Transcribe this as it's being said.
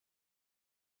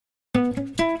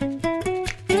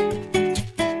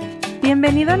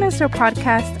Bienvenido a nuestro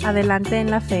podcast Adelante en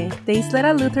la Fe de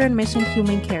Isleta Lutheran Mission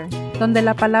Human Care, donde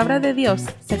la palabra de Dios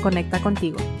se conecta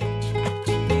contigo.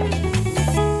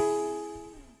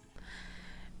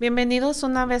 Bienvenidos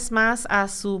una vez más a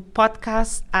su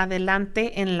podcast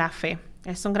Adelante en la Fe.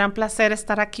 Es un gran placer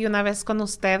estar aquí una vez con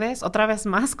ustedes, otra vez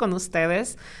más con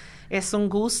ustedes. Es un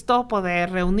gusto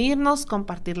poder reunirnos,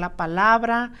 compartir la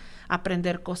palabra,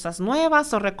 aprender cosas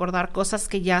nuevas o recordar cosas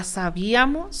que ya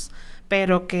sabíamos,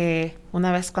 pero que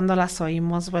una vez cuando las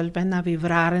oímos vuelven a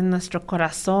vibrar en nuestro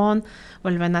corazón,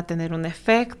 vuelven a tener un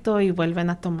efecto y vuelven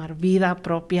a tomar vida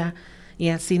propia, y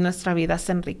así nuestra vida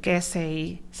se enriquece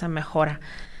y se mejora.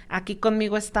 Aquí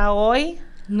conmigo está hoy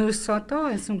Luz Soto.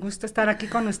 Es un gusto estar aquí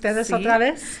con ustedes otra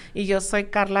vez. Y yo soy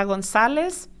Carla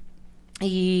González,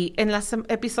 y en los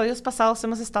episodios pasados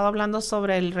hemos estado hablando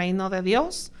sobre el reino de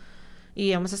Dios.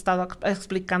 Y hemos estado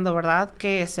explicando, ¿verdad?,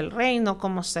 qué es el reino,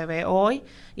 cómo se ve hoy.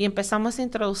 Y empezamos a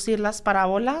introducir las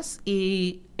parábolas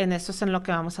y en eso es en lo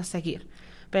que vamos a seguir.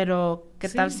 Pero, ¿qué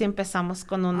tal si empezamos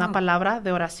con una palabra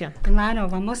de oración? Claro,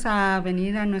 vamos a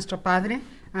venir a nuestro Padre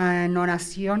en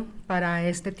oración para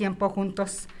este tiempo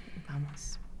juntos.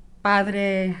 Vamos.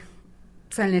 Padre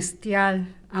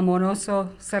celestial,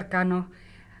 amoroso, cercano,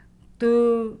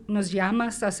 tú nos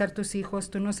llamas a ser tus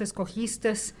hijos, tú nos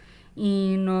escogiste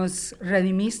y nos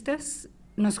redimiste,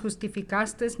 nos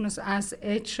justificaste, nos has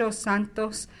hecho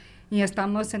santos y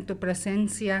estamos en tu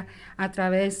presencia a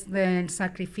través del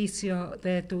sacrificio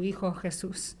de tu Hijo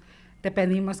Jesús. Te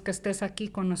pedimos que estés aquí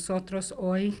con nosotros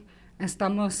hoy.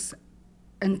 Estamos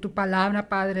en tu palabra,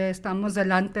 Padre, estamos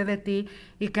delante de ti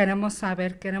y queremos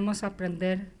saber, queremos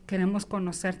aprender, queremos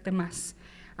conocerte más.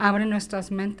 Abre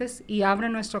nuestras mentes y abre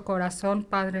nuestro corazón,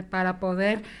 Padre, para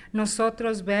poder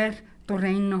nosotros ver tu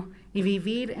reino y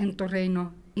vivir en tu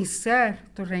reino y ser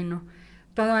tu reino.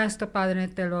 Todo esto, Padre,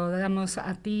 te lo damos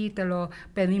a ti, te lo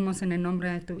pedimos en el nombre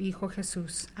de tu Hijo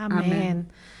Jesús. Amén.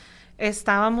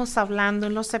 Estábamos hablando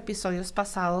en los episodios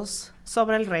pasados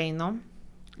sobre el reino,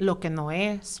 lo que no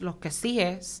es, lo que sí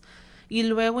es, y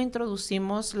luego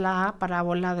introducimos la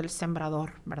parábola del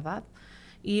sembrador, ¿verdad?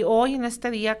 Y hoy en este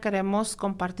día queremos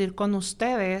compartir con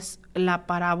ustedes la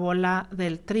parábola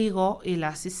del trigo y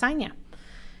la cizaña.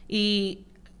 Y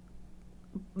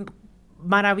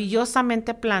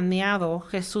maravillosamente planeado,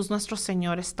 Jesús nuestro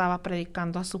Señor estaba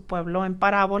predicando a su pueblo en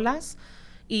parábolas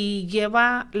y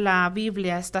lleva la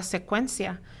Biblia a esta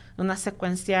secuencia, una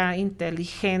secuencia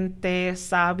inteligente,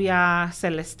 sabia,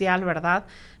 celestial, ¿verdad?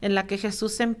 En la que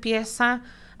Jesús empieza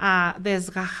a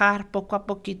desgajar poco a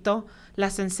poquito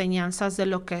las enseñanzas de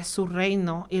lo que es su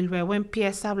reino y luego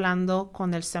empieza hablando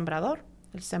con el sembrador.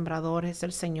 El sembrador es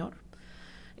el Señor.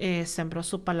 Sembró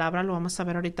su palabra, lo vamos a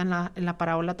ver ahorita en la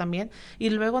parábola también, y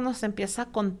luego nos empieza a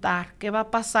contar qué va a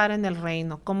pasar en el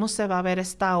reino, cómo se va a ver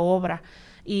esta obra,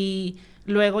 y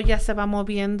luego ya se va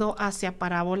moviendo hacia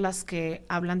parábolas que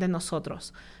hablan de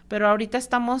nosotros. Pero ahorita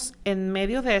estamos en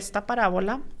medio de esta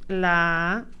parábola,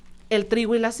 el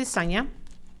trigo y la cizaña,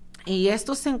 y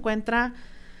esto se encuentra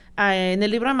en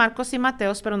el libro de Marcos y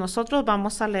Mateos, pero nosotros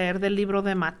vamos a leer del libro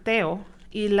de Mateo,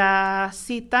 y la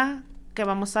cita que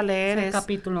vamos a leer es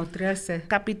capítulo 13.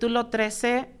 Capítulo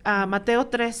 13, Mateo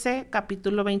 13,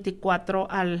 capítulo 24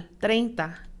 al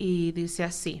 30, y dice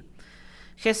así: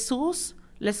 Jesús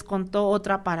les contó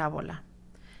otra parábola.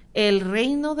 El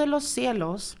reino de los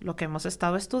cielos, lo que hemos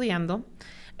estado estudiando,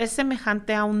 es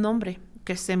semejante a un hombre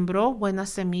que sembró buena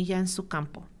semilla en su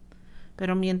campo.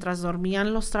 Pero mientras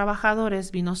dormían los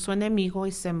trabajadores, vino su enemigo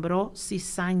y sembró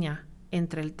cizaña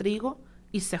entre el trigo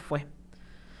y se fue.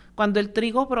 Cuando el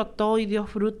trigo brotó y dio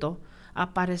fruto,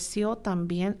 apareció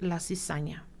también la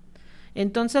cizaña.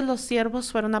 Entonces los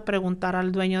siervos fueron a preguntar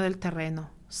al dueño del terreno: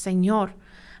 Señor,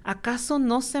 ¿acaso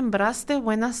no sembraste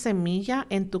buena semilla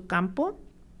en tu campo?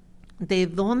 ¿De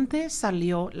dónde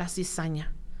salió la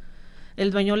cizaña?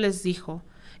 El dueño les dijo: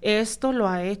 esto lo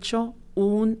ha hecho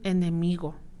un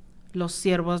enemigo. Los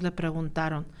siervos le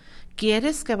preguntaron: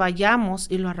 ¿quieres que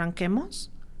vayamos y lo arranquemos?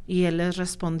 Y él les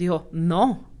respondió: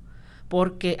 no,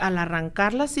 porque al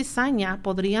arrancar la cizaña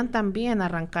podrían también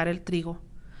arrancar el trigo.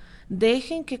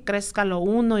 Dejen que crezca lo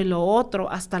uno y lo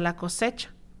otro hasta la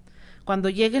cosecha. Cuando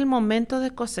llegue el momento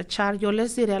de cosechar, yo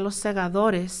les diré a los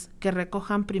segadores que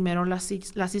recojan primero la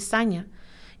cizaña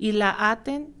y la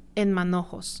aten en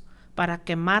manojos para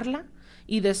quemarla,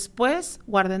 y después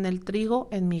guarden el trigo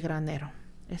en mi granero.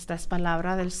 Esta es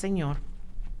palabra del Señor.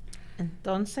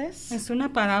 Entonces, es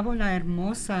una parábola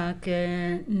hermosa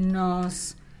que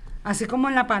nos, así como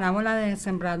en la parábola del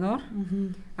sembrador,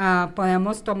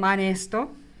 podemos tomar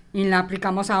esto y la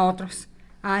aplicamos a otros.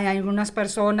 Hay algunas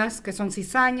personas que son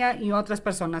cizaña y otras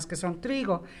personas que son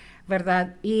trigo,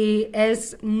 ¿verdad? Y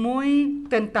es muy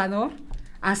tentador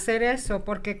hacer eso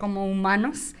porque como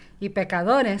humanos y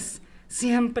pecadores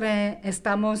siempre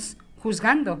estamos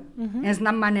juzgando. Es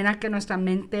la manera que nuestra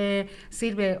mente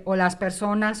sirve, o las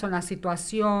personas, o la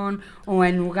situación, o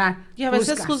el lugar. Y a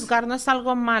veces juzgar no es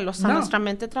algo malo, o sea, No. nuestra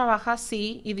mente trabaja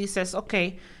así y dices, ok,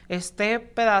 este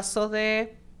pedazo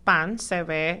de pan se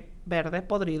ve verde,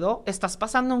 podrido, estás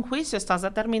pasando un juicio, estás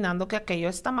determinando que aquello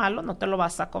está malo, no te lo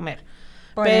vas a comer.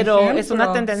 Pero ejemplo, es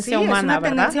una tendencia humana, es una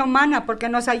 ¿verdad? tendencia humana porque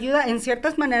nos ayuda, en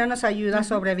ciertas maneras nos ayuda a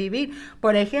sobrevivir.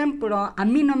 Por ejemplo, a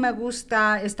mí no me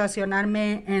gusta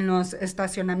estacionarme en los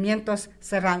estacionamientos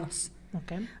cerrados.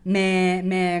 Okay.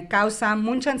 Me causa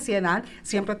mucha ansiedad,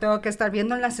 siempre tengo que estar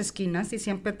viendo en las esquinas y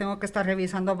siempre tengo que estar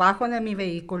revisando bajo de mi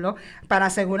vehículo para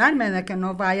asegurarme de que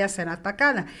no vaya a ser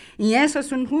atacada. Y eso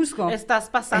es un juzgo. Estás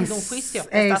pasando un juicio,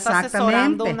 estás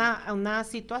asesorando una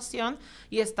situación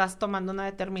y estás tomando una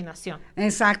determinación.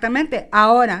 Exactamente.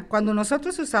 Ahora, cuando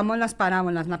nosotros usamos las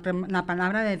parábolas, la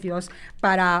palabra de Dios,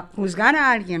 para juzgar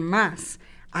a alguien más,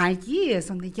 allí es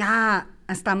donde ya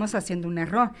estamos haciendo un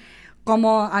error.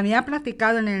 Como había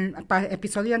platicado en el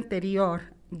episodio anterior,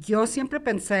 yo siempre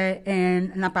pensé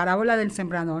en la parábola del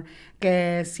sembrador,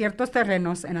 que ciertos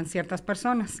terrenos eran ciertas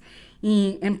personas.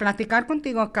 Y en platicar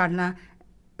contigo, Carla,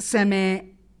 se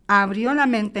me abrió la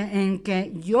mente en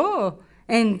que yo,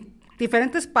 en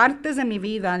diferentes partes de mi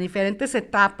vida, diferentes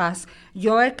etapas,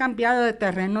 yo he cambiado de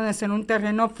terreno, de ser un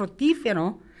terreno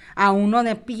fructífero a uno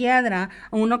de piedra,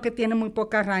 a uno que tiene muy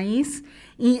poca raíz,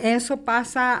 y eso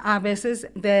pasa a veces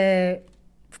de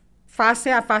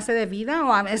fase a fase de vida,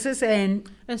 o a veces en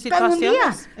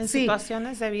situaciones, sí.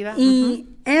 situaciones de vida. Y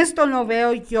esto lo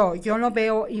veo yo lo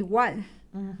veo igual.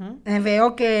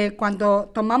 Veo que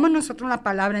cuando tomamos nosotros la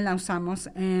palabra y la usamos,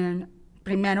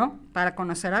 primero, para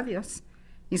conocer a Dios,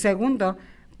 y segundo,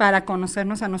 para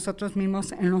conocernos a nosotros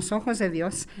mismos en los ojos de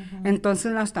Dios,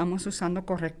 entonces la estamos usando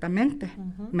correctamente,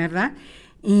 ¿verdad?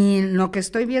 Y lo que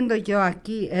estoy viendo yo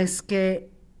aquí es que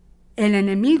el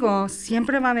enemigo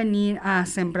siempre va a venir a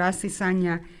sembrar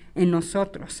cizaña en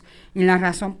nosotros. Y la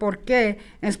razón por qué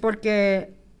es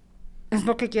porque es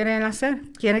lo que quiere él hacer,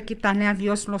 quiere quitarle a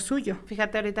Dios lo suyo.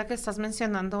 Fíjate, ahorita que estás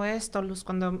mencionando esto, Luz,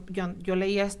 cuando yo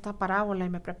leía esta parábola y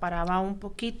me preparaba un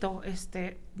poquito,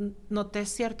 noté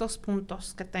ciertos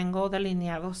puntos que tengo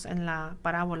delineados en la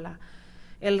parábola.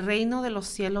 El reino de los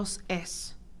cielos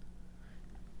es.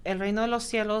 El reino de los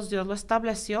cielos Dios lo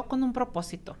estableció con un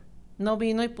propósito. No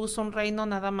vino y puso un reino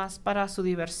nada más para su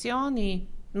diversión y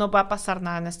no va a pasar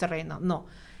nada en este reino. No,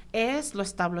 lo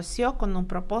estableció con un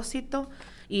propósito.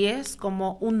 Y es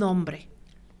como un hombre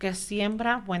que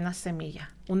siembra buena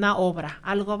semilla, una obra,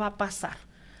 algo va a pasar.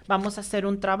 Vamos a hacer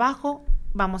un trabajo,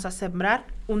 vamos a sembrar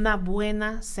una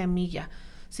buena semilla.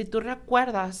 Si tú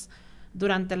recuerdas,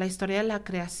 durante la historia de la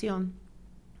creación,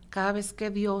 cada vez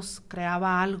que Dios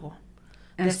creaba algo,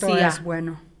 esto decía, es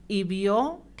bueno. Y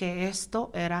vio que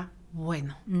esto era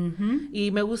bueno.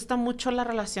 Y me gusta mucho la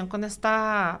relación con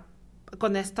estas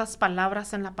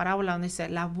palabras en la parábola, donde dice,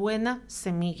 la buena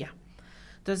semilla.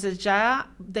 Entonces ya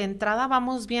de entrada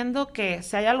vamos viendo que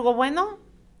si hay algo bueno,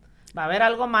 va a haber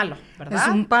algo malo,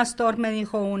 ¿verdad? Un pastor me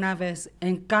dijo una vez,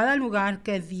 en cada lugar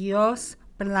que Dios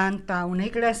planta una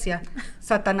iglesia,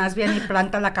 Satanás viene y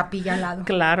planta la capilla al lado.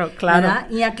 Claro. ¿Verdad?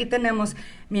 Y aquí tenemos,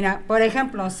 mira, por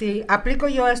ejemplo, si aplico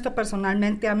yo esto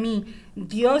personalmente a mí,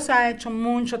 Dios ha hecho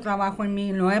mucho trabajo en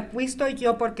mí, lo he visto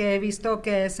yo porque he visto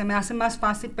que se me hace más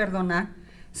fácil perdonar,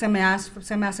 se me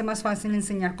hace más fácil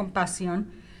enseñar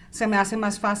compasión, se me hace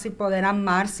más fácil poder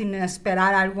amar sin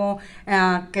esperar algo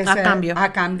a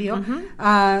cambio.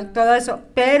 Todo eso.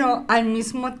 Pero al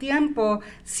mismo tiempo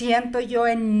siento yo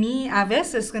en mí, a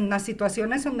veces en las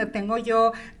situaciones donde tengo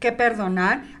yo que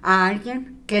perdonar a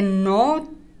alguien que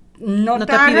no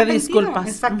te pide disculpas.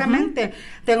 Exactamente.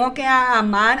 Tengo que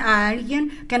amar a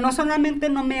alguien que no solamente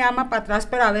no me ama para atrás,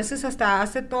 pero a veces hasta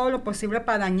hace todo lo posible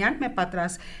para dañarme para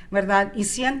atrás, ¿verdad? Y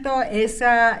siento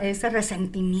ese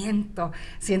resentimiento,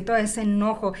 siento ese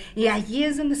enojo. Y allí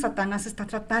es donde Satanás está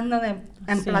tratando de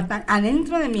emplatar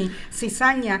adentro de mi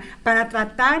cizaña para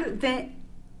tratar de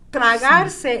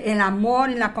tragarse el amor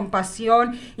y la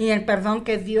compasión y el perdón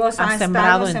que Dios ha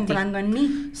estado sembrando en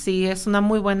mí. Sí, es una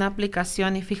muy buena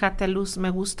aplicación y fíjate, Luz,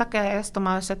 me gusta que hayas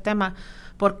tomado ese tema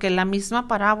porque la misma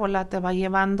parábola te va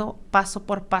llevando paso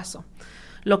por paso.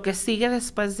 Lo que sigue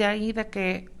después de ahí de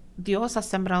que Dios ha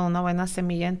sembrado una buena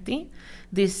semilla en ti,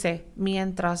 dice,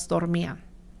 mientras dormían,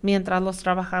 mientras los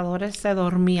trabajadores se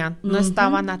dormían, no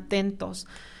estaban atentos.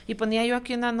 Y ponía yo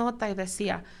aquí una nota y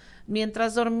decía,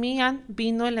 mientras dormían,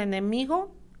 vino el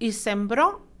enemigo y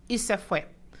sembró y se fue.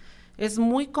 Es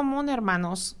muy común,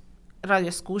 hermanos, radio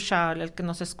escucha, el que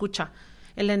nos escucha.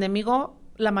 El enemigo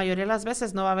la mayoría de las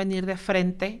veces no va a venir de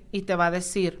frente y te va a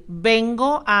decir,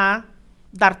 vengo a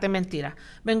darte mentira,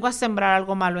 vengo a sembrar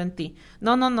algo malo en ti.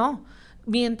 No, no, no.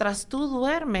 Mientras tú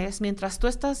duermes, mientras tú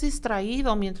estás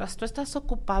distraído, mientras tú estás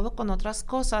ocupado con otras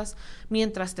cosas,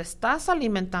 mientras te estás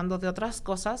alimentando de otras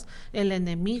cosas, el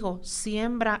enemigo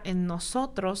siembra en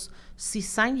nosotros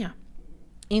cizaña.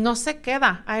 Y no se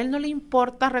queda, a él no le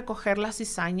importa recoger la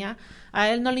cizaña, a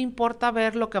él no le importa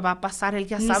ver lo que va a pasar, él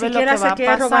ya sabe lo que va a pasar. Ni siquiera se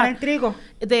quiere robar el trigo.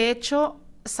 De hecho,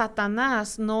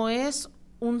 Satanás no es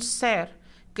un ser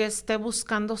que esté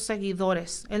buscando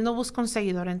seguidores, él no busca un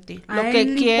seguidor en ti. Lo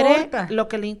que quiere, lo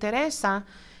que le interesa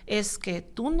es que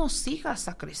tú no sigas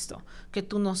a Cristo, que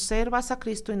tú no sirvas a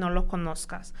Cristo y no lo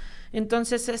conozcas.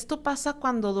 Entonces, esto pasa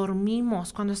cuando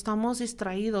dormimos, cuando estamos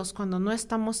distraídos, cuando no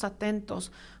estamos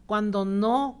atentos, cuando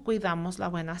no cuidamos la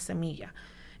buena semilla.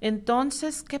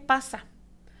 Entonces, ¿qué pasa?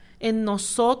 En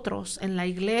nosotros, en la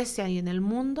iglesia y en el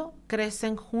mundo,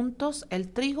 crecen juntos el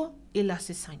trigo y la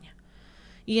cizaña.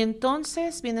 Y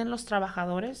entonces vienen los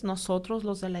trabajadores, nosotros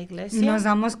los de la iglesia. Y nos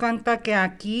damos cuenta que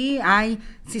aquí hay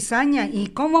cizaña. ¿Y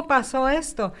cómo pasó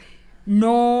esto?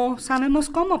 No sabemos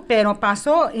cómo, pero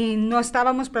pasó y no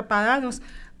estábamos preparados.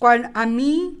 A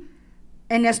mí,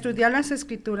 en estudiar las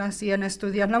escrituras y en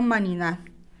estudiar la humanidad,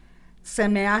 se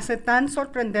me hace tan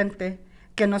sorprendente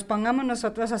que nos pongamos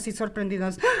nosotros así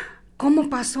sorprendidos. ¿Cómo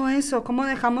pasó eso? ¿Cómo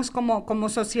dejamos como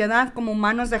sociedad, como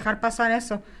humanos, dejar pasar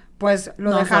eso? Pues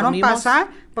lo dejaron pasar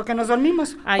porque nos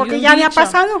dormimos, porque ya había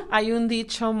pasado. Hay un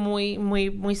dicho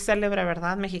muy célebre,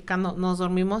 ¿verdad? Mexicano, nos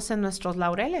dormimos en nuestros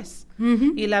laureles.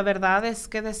 Uh-huh. Y la verdad es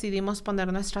que decidimos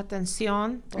poner nuestra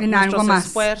atención, en algo más,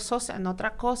 esfuerzos en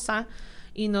otra cosa,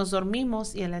 y nos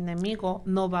dormimos y el enemigo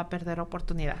no va a perder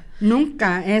oportunidad.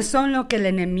 Nunca. Eso es lo que el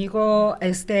enemigo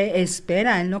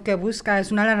espera, es lo que busca.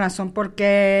 Es una de las razones por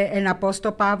qué el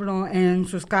apóstol Pablo en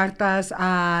sus cartas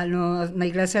a la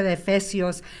iglesia de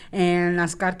Efesios, en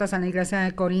las cartas a la iglesia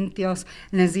de Corintios,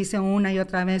 les dice una y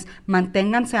otra vez,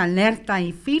 manténganse alerta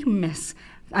y firmes.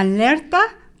 Alerta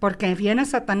porque viene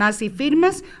Satanás, y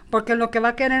firmes porque lo que va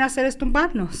a querer hacer es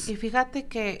tumbarnos. Y fíjate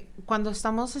que cuando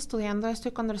estamos estudiando esto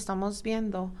y cuando lo estamos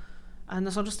viendo,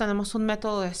 nosotros tenemos un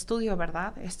método de estudio,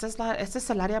 ¿verdad? Este es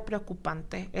el área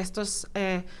preocupante. Esto es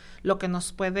lo que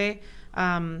nos puede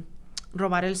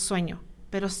robar el sueño.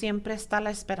 Pero siempre está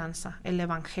la esperanza, el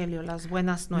evangelio, las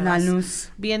buenas nuevas. La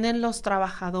luz. Vienen los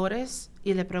trabajadores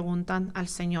y le preguntan al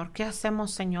Señor, ¿qué hacemos,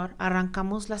 Señor?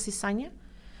 ¿Arrancamos la cizaña?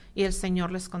 Y el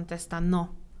Señor les contesta,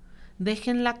 no.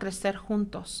 Déjenla crecer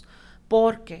juntos,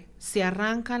 porque si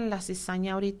arrancan la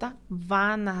cizaña ahorita,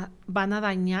 van a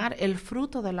dañar el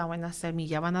fruto de la buena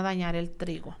semilla, van a dañar el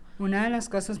trigo. Una de las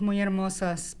cosas muy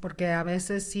hermosas, porque a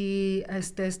veces sí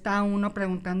está uno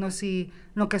preguntando si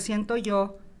lo que siento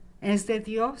yo es de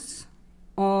Dios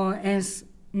o es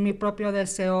mi propio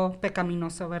deseo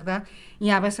pecaminoso, ¿verdad?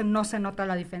 Y a veces no se nota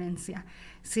la diferencia.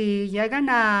 Si llegan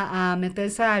a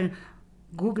meterse al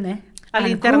Google, al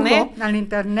internet.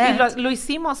 Y lo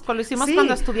hicimos sí,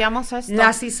 cuando estudiamos esto.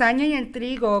 La cizaña y el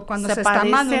trigo, cuando se están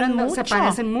madurando, se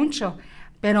parecen mucho.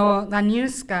 Pero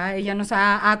Daniuska, ella nos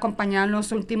ha acompañado en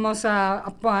los últimos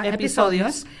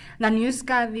episodios.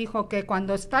 Daniuska dijo que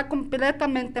cuando está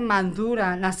completamente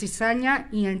madura la cizaña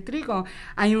y el trigo,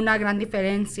 hay una gran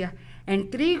diferencia. El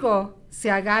trigo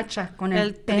se agacha con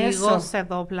el peso. El trigo se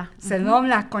dobla. Se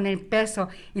dobla con el peso,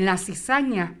 y la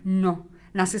cizaña no.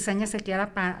 La cizaña se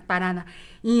queda parada.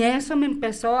 Y eso me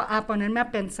empezó a ponerme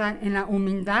a pensar en la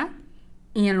humildad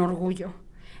y en el orgullo.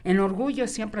 El orgullo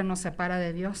siempre nos separa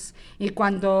de Dios. Y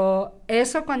cuando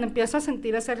empiezo a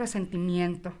sentir ese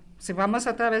resentimiento, si vamos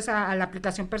otra vez a la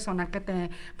aplicación personal que te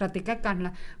platica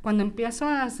Carla, cuando empiezo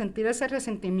a sentir ese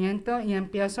resentimiento y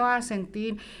empiezo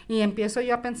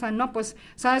yo a pensar, no, pues,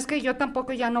 ¿sabes qué? Yo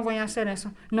tampoco ya no voy a hacer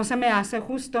eso. No se me hace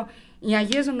justo. Y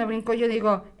allí es donde brinco, yo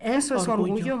digo, eso es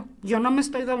orgullo. Yo no me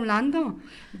estoy doblando.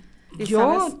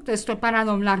 Yo estoy para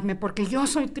doblarme porque yo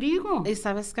soy trigo. Y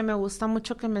sabes que me gusta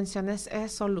mucho que menciones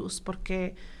eso, Luz,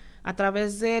 porque a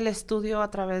través del estudio, a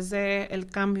través del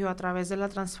cambio, a través de la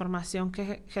transformación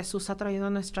que Jesús ha traído a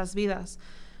nuestras vidas,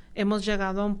 hemos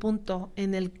llegado a un punto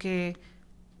en el que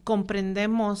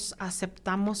comprendemos,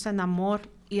 aceptamos en amor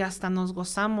y hasta nos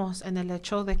gozamos en el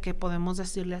hecho de que podemos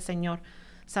decirle al Señor,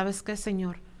 ¿sabes qué,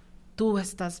 Señor? Tú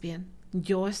estás bien,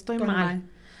 yo estoy mal.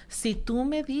 Si tú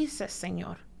me dices,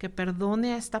 Señor, que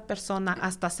perdone a esta persona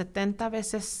hasta 70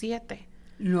 veces 7,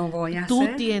 lo voy a tú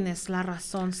hacer. Tienes la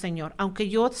razón, Señor. Aunque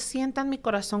yo sienta en mi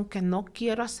corazón que no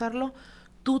quiero hacerlo,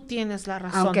 tú tienes la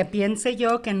razón. Aunque piense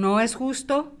yo que no es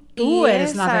justo, tú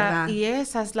eres la verdad. Y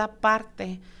esa es la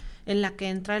parte en la que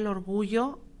entra el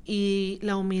orgullo y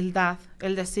la humildad,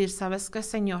 el decir, ¿sabes qué,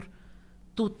 Señor?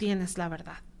 Tú tienes la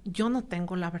verdad. Yo no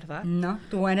tengo la verdad. No,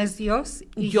 tú eres Dios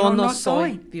y yo no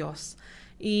soy Dios.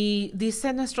 Y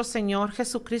dice nuestro Señor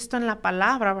Jesucristo en la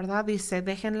palabra, ¿verdad? Dice,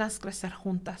 déjenlas crecer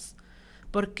juntas.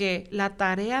 Porque la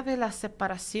tarea de la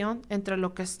separación entre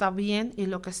lo que está bien y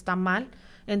lo que está mal,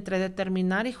 entre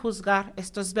determinar y juzgar,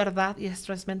 esto es verdad y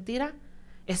esto es mentira,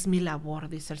 es mi labor,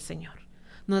 dice el Señor.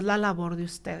 No es la labor de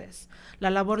ustedes. La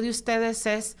labor de ustedes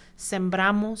es,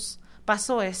 sembramos,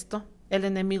 pasó esto, el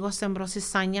enemigo sembró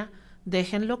cizaña,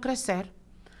 déjenlo crecer,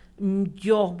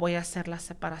 yo voy a hacer la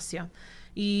separación.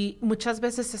 Y muchas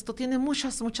veces esto tiene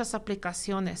muchas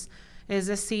aplicaciones. Es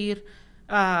decir,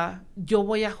 yo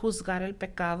voy a juzgar el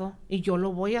pecado y yo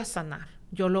lo voy a sanar.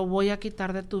 Yo lo voy a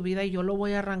quitar de tu vida y yo lo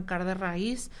voy a arrancar de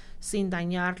raíz sin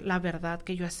dañar la verdad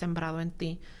que yo he sembrado en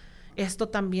ti. Esto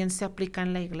también se aplica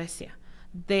en la iglesia.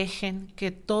 Dejen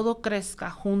que todo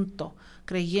crezca junto,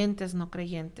 creyentes, no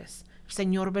creyentes. El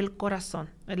Señor ve el corazón,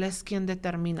 Él es quien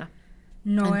determina.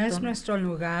 No es nuestro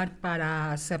lugar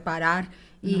para separar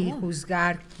y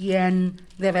juzgar quién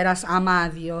de veras ama a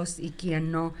Dios y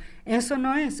quién no. Eso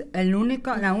no es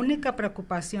la única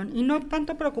preocupación, y no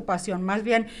tanto preocupación, más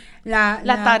bien la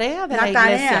tarea de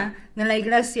la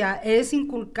iglesia es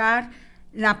inculcar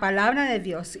la palabra de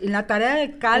Dios, y la tarea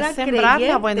de cada creyente es sembrar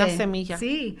la buena semilla.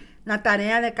 Sí, la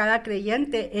tarea de cada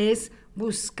creyente es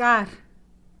buscar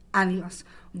a Dios,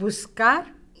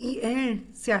 buscar y Él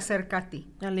se acerca a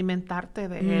ti. Alimentarte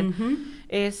de Él.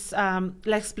 Es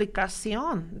la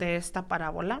explicación de esta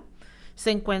parábola. Se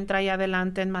encuentra ahí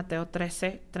adelante en Mateo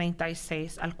 13,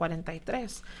 36 al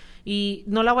 43. Y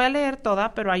no la voy a leer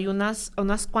toda, pero hay unas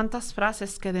cuantas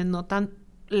frases que denotan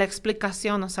la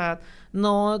explicación. O sea,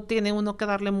 no tiene uno que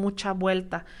darle mucha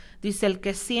vuelta. Dice, el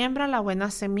que siembra la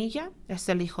buena semilla es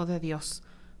el Hijo de Dios,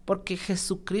 porque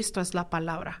Jesucristo es la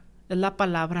palabra. Es la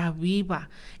palabra viva.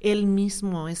 Él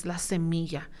mismo es la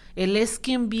semilla. Él es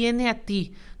quien viene a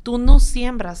ti. Tú no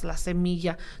siembras la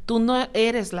semilla. Tú no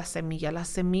eres la semilla. La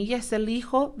semilla es el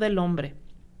Hijo del Hombre.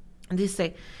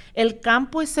 Dice, el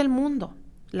campo es el mundo.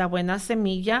 La buena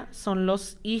semilla son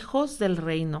los hijos del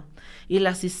reino. Y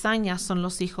las cizañas son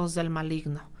los hijos del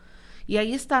maligno. Y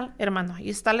ahí está, hermano. Ahí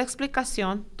está la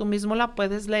explicación. Tú mismo la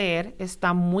puedes leer.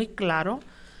 Está muy claro.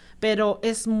 Pero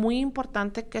es muy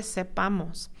importante que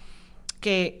sepamos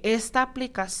que esta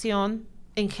aplicación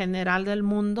en general del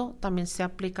mundo también se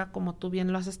aplica, como tú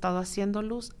bien lo has estado haciendo,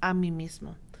 Luz, a mí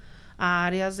mismo, a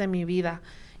áreas de mi vida,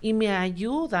 y me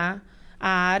ayuda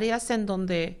a áreas en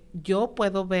donde yo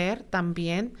puedo ver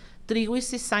también trigo y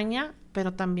cizaña,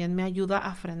 pero también me ayuda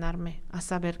a frenarme, a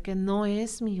saber que no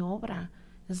es mi obra,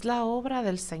 es la obra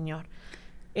del Señor.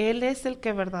 Él es el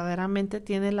que verdaderamente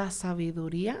tiene la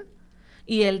sabiduría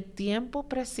y el tiempo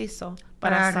preciso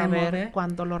para saber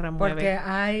cuándo lo remueve. Porque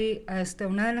hay,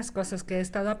 una de las cosas que he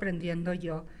estado aprendiendo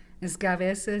yo es que a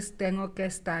veces tengo que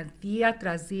estar día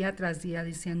tras día tras día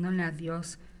diciéndole a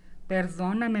Dios,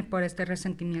 perdóname por este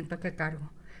resentimiento que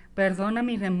cargo,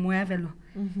 perdóname y remuévelo.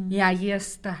 Y ahí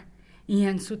está. Y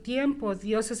en su tiempo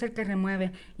Dios es el que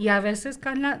remueve. Y a veces,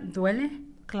 Carla, duele.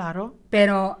 Claro.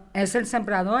 Pero es el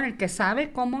sembrador el que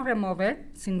sabe cómo remover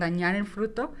sin dañar el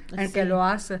fruto, el que lo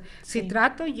hace. Si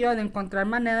trato yo de encontrar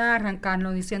manera de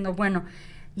arrancarlo diciendo, bueno,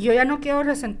 yo ya no quiero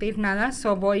resentir nada,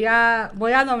 voy a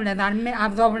doblegarme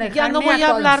ya no voy a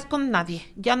hablar con nadie,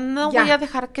 ya no voy a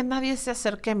dejar que nadie se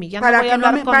acerque a mí, ya no voy a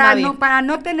hablar con nadie. Para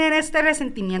no tener este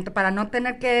resentimiento, para no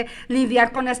tener que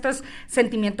lidiar con estos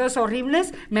sentimientos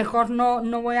horribles, mejor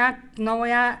no voy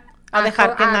a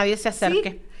dejar que nadie se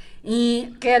acerque. ¿Sí?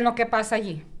 ¿Y qué es lo que pasa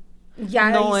allí? Ya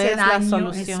no hice es daño, la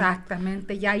solución.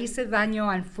 Exactamente, ya hice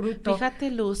daño al fruto. Fíjate,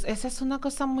 Luz, esa es una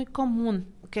cosa muy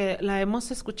común que la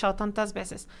hemos escuchado tantas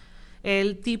veces.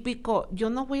 El típico, yo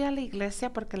no voy a la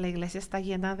iglesia porque la iglesia está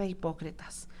llena de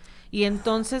hipócritas. Y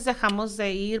entonces dejamos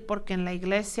de ir porque en la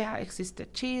iglesia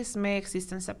existe chisme,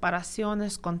 existen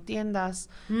separaciones, contiendas,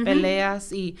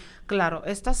 peleas y claro,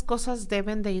 estas cosas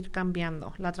deben de ir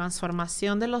cambiando. La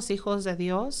transformación de los hijos de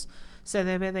Dios se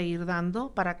debe de ir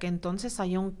dando para que entonces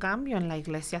haya un cambio en la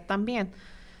iglesia también.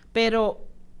 Pero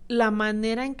la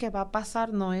manera en que va a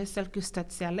pasar no es el que usted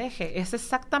se aleje. Es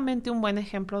exactamente un buen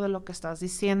ejemplo de lo que estás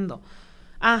diciendo.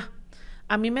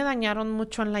 A mí me dañaron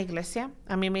mucho en la iglesia,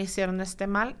 a mí me hicieron este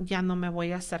mal, ya no me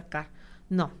voy a acercar.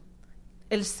 No,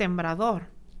 el sembrador,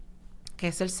 que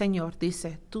es el Señor,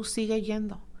 dice, tú sigue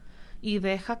yendo y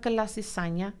deja que la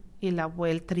cizaña y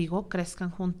el trigo crezcan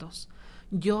juntos.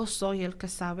 Yo soy el que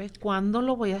sabe cuándo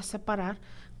lo voy a separar,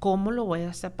 cómo lo voy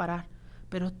a separar,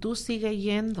 pero tú sigue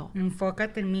yendo.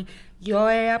 Enfócate en mí. Yo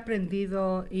he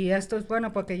aprendido, y esto es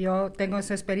bueno porque yo tengo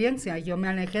esa experiencia. Yo me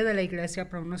alejé de la iglesia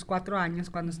por unos 4 años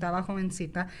cuando estaba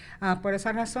jovencita, por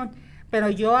esa razón. Pero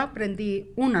yo aprendí,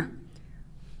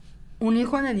 un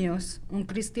hijo de Dios, un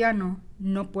cristiano,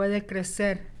 no puede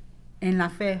crecer en la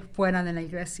fe fuera de la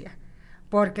iglesia.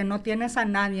 Porque no tienes a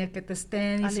nadie que te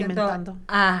esté diciendo,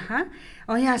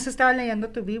 oye, has estado leyendo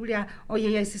tu Biblia,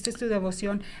 oye, ya hiciste tu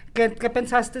devoción, ¿qué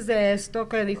pensaste de esto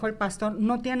que dijo el pastor?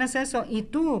 No tienes eso, y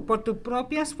tú, por tus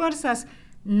propias fuerzas,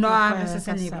 no abres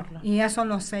ese libro. Y eso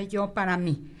lo sé yo para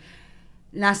mí.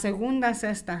 La segunda es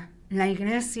esta, la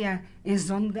iglesia es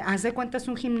donde, haz de cuenta, es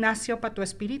un gimnasio para tu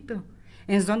espíritu.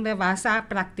 Es donde vas a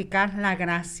practicar la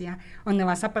gracia, donde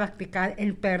vas a practicar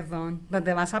el perdón,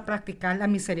 donde vas a practicar la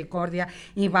misericordia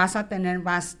y vas a tener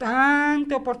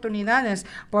bastante oportunidades,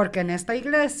 porque en esta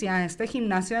iglesia, este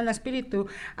gimnasio del espíritu,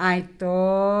 hay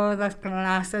toda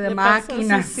clase de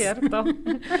máquinas. Sí, es cierto.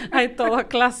 Hay toda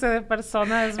clase de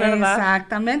personas, es verdad.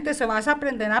 Exactamente, se vas a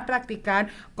aprender a practicar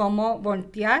cómo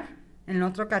voltear en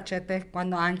otro cachete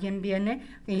cuando alguien viene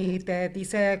y te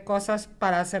dice cosas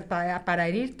para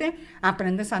herirte,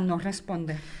 aprendes a no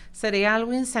responder. Sería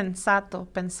algo insensato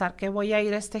pensar que voy a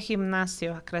ir a este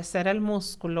gimnasio a crecer el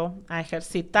músculo, a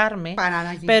ejercitarme,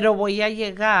 pero voy a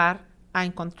llegar a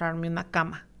encontrarme una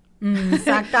cama.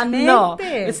 Exactamente. No,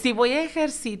 si voy a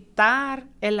ejercitar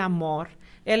el amor,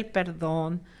 el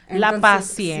perdón, entonces, la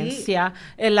paciencia,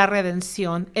 la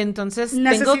redención. Entonces,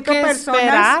 necesito tengo que personas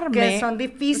esperarme. Que son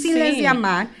difíciles de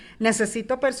amar.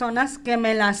 Necesito personas que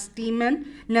me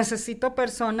lastimen. Necesito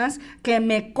personas que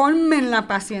me colmen la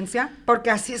paciencia, porque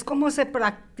así es como se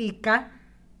practica.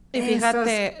 Y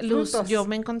fíjate, Luz, yo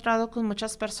me he encontrado con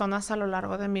muchas personas a lo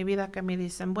largo de mi vida que me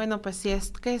dicen, bueno, pues si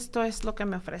es que esto es lo que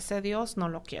me ofrece Dios, no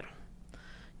lo quiero.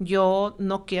 Yo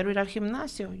no quiero ir al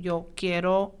gimnasio, yo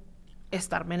quiero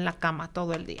estarme en la cama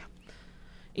todo el día.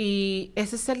 Y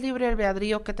ese es el libre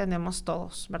albedrío que tenemos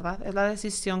todos, ¿verdad? Es la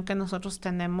decisión que nosotros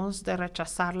tenemos de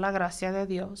rechazar la gracia de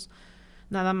Dios.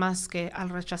 Nada más que al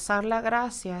rechazar la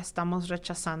gracia estamos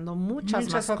rechazando muchas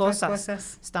más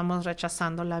cosas. Estamos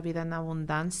rechazando la vida en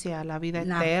abundancia, la vida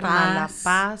eterna, la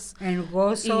paz. El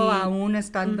gozo aún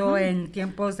estando en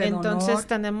tiempos de dolor. Entonces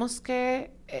tenemos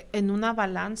que en una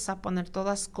balanza poner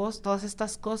todas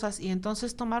estas cosas y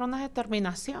entonces tomar una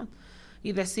determinación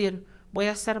y decir, voy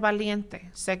a ser valiente,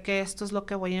 sé que esto es lo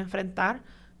que voy a enfrentar,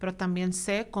 pero también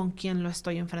sé con quién lo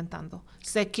estoy enfrentando.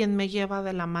 Sé quién me lleva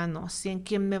de la mano, sé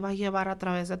quién me va a llevar a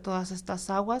través de todas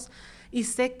estas aguas y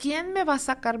sé quién me va a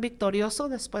sacar victorioso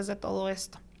después de todo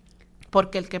esto.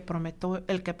 Porque el que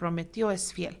prometió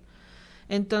es fiel.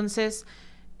 Entonces,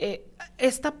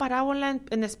 esta parábola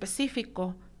en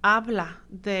específico habla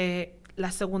de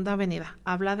la segunda venida,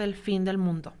 habla del fin del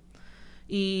mundo.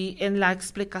 Y en la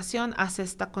explicación hace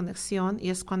esta conexión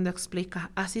y es cuando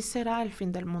explica, así será el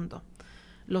fin del mundo.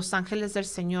 Los ángeles del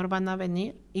Señor van a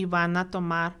venir y van a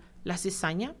tomar la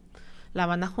cizaña, la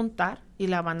van a juntar y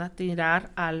la van a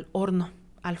tirar al horno,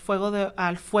 al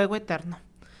fuego eterno.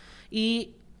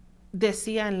 Y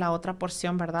decía en la otra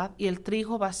porción, ¿verdad? Y el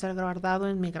trigo va a ser guardado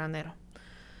en mi granero.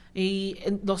 Y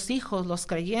los hijos, los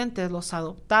creyentes, los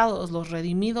adoptados, los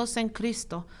redimidos en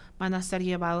Cristo van a ser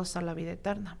llevados a la vida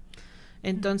eterna.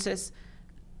 Entonces,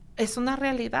 es una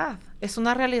realidad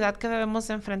que debemos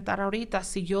de enfrentar ahorita.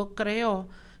 Si yo creo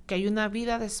que hay una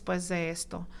vida después de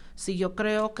esto, si yo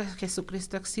creo que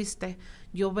Jesucristo existe,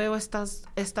 yo veo esta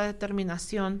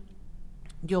determinación,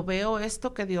 yo veo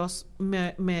esto que Dios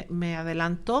me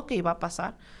adelantó que iba a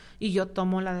pasar y yo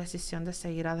tomo la decisión de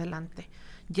seguir adelante,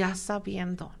 ya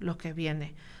sabiendo lo que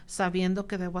viene, sabiendo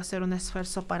que debo hacer un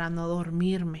esfuerzo para no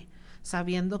dormirme,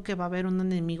 sabiendo que va a haber un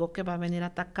enemigo que va a venir a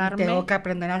atacarme. Tengo que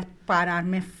aprender a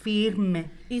pararme firme.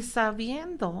 Y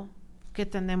sabiendo que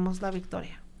tenemos la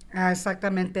victoria.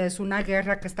 Exactamente, es una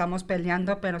guerra que estamos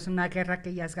peleando, pero es una guerra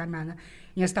que ya es ganada.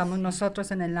 Y estamos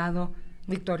nosotros en el lado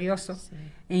victorioso. Sí.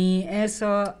 Y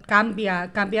eso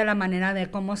cambia la manera de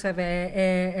cómo se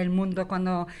ve el mundo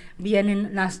cuando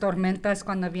vienen las tormentas,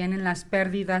 cuando vienen las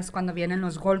pérdidas, cuando vienen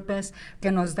los golpes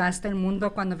que nos da el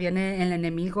mundo, cuando viene el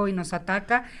enemigo y nos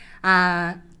ataca,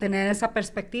 a tener esa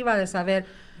perspectiva de saber,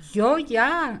 yo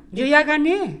ya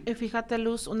gané. Y fíjate,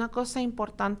 Luz, una cosa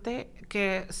importante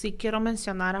que sí quiero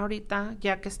mencionar ahorita,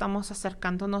 ya que estamos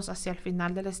acercándonos hacia el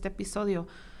final de este episodio,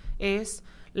 es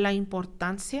la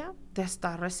importancia de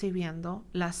estar recibiendo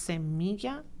la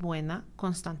semilla buena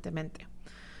constantemente.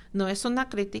 No es una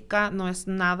crítica, no es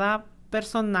nada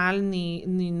personal, ni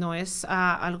no es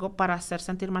algo para hacer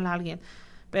sentir mal a alguien,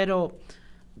 pero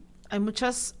hay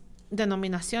muchas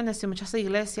denominaciones y muchas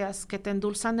iglesias que te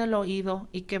endulzan el oído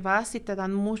y que vas y te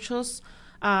dan muchos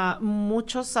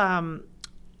muchos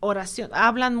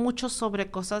hablan mucho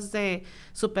sobre cosas de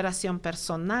superación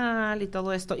personal y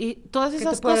todo esto. Y todas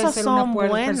esas cosas son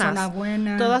buenas.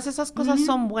 Todas esas cosas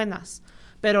son buenas.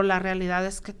 Pero la realidad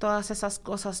es que todas esas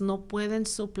cosas no pueden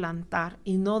suplantar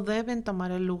y no deben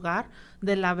tomar el lugar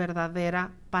de la verdadera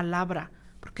palabra,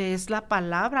 porque es la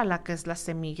palabra la que es la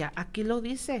semilla. Aquí lo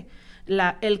dice,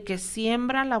 el que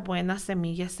siembra la buena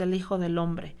semilla es el Hijo del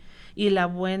Hombre, y la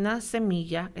buena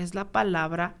semilla es la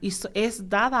palabra y es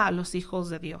dada a los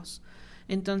hijos de Dios.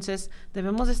 Entonces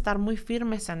debemos de estar muy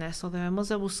firmes en eso, debemos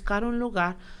de buscar un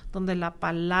lugar donde la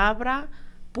palabra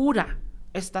pura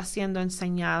está siendo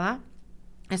enseñada,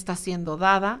 está siendo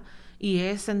dada, y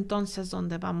es entonces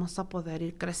donde vamos a poder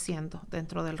ir creciendo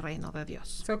dentro del reino de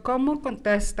Dios. ¿Cómo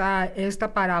contesta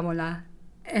esta parábola,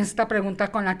 esta pregunta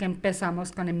con la que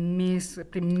empezamos con mi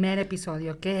primer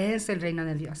episodio? ¿Qué es el reino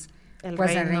de Dios? El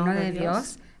reino de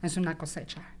Dios es una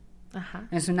cosecha. Ajá.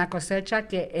 Es una cosecha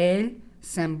que Él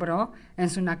sembró,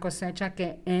 es una cosecha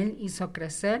que Él hizo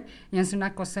crecer, y es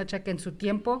una cosecha que en su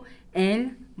tiempo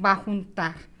Él va a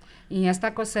juntar. Y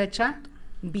esta cosecha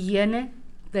viene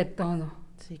de todo.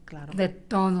 Sí, claro. De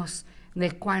todos,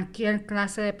 de cualquier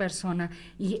clase de persona.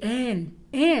 Y Él,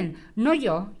 no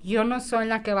yo no soy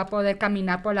la que va a poder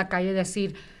caminar por la calle y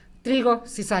decir, trigo,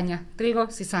 cizaña, trigo,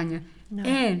 cizaña. No.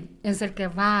 Él es el que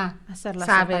va a hacer la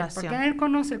saber, separación. Porque Él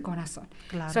conoce el corazón.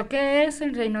 Claro. ¿Qué es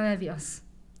el reino de Dios?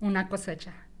 Una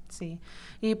cosecha. Sí,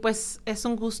 y pues es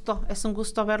un gusto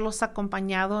haberlos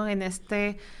acompañado en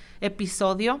este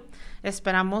episodio.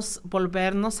 Esperamos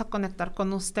volvernos a conectar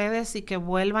con ustedes y que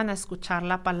vuelvan a escuchar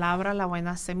la palabra, la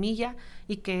buena semilla,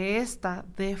 y que ésta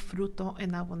dé fruto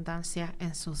en abundancia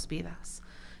en sus vidas.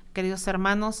 Queridos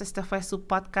hermanos, este fue su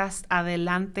podcast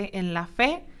Adelante en la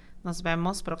Fe. Nos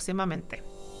vemos próximamente.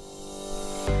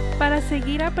 Para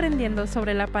seguir aprendiendo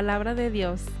sobre la palabra de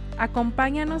Dios,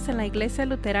 acompáñanos en la Iglesia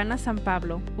Luterana San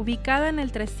Pablo, ubicada en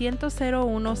el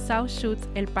 301 South Shoots,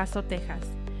 El Paso, Texas.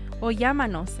 O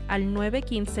llámanos al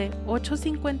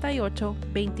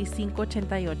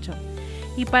 915-858-2588.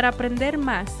 Y para aprender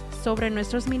más sobre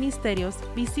nuestros ministerios,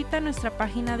 visita nuestra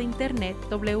página de internet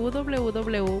www.ylm.org.